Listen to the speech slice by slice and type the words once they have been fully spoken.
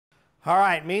All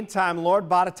right, meantime, Lord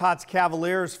Botetourt's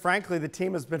Cavaliers, frankly, the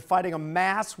team has been fighting a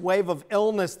mass wave of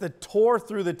illness that tore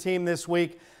through the team this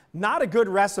week. Not a good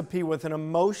recipe with an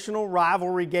emotional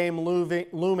rivalry game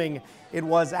looming. It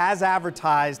was as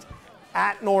advertised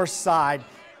at Northside.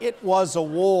 It was a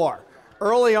war.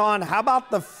 Early on, how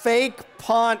about the fake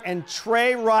punt and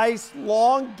Trey Rice,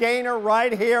 long gainer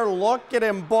right here. Look at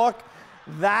him book.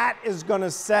 That is going to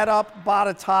set up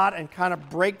Botetourt and kind of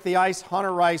break the ice.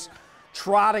 Hunter Rice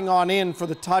trotting on in for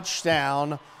the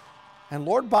touchdown. And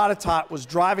Lord Botetourt was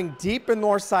driving deep in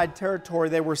Northside territory.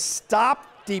 They were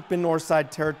stopped deep in Northside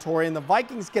territory, and the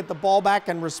Vikings get the ball back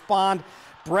and respond.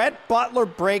 Brett Butler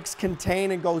breaks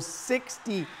contain and goes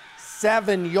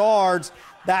 67 yards.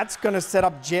 That's going to set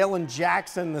up Jalen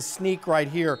Jackson, the sneak right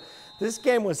here. This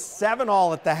game was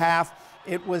 7-all at the half.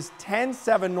 It was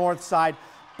 10-7 Northside.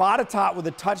 Botetourt with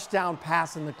a touchdown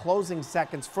pass in the closing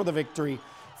seconds for the victory,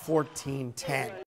 14-10.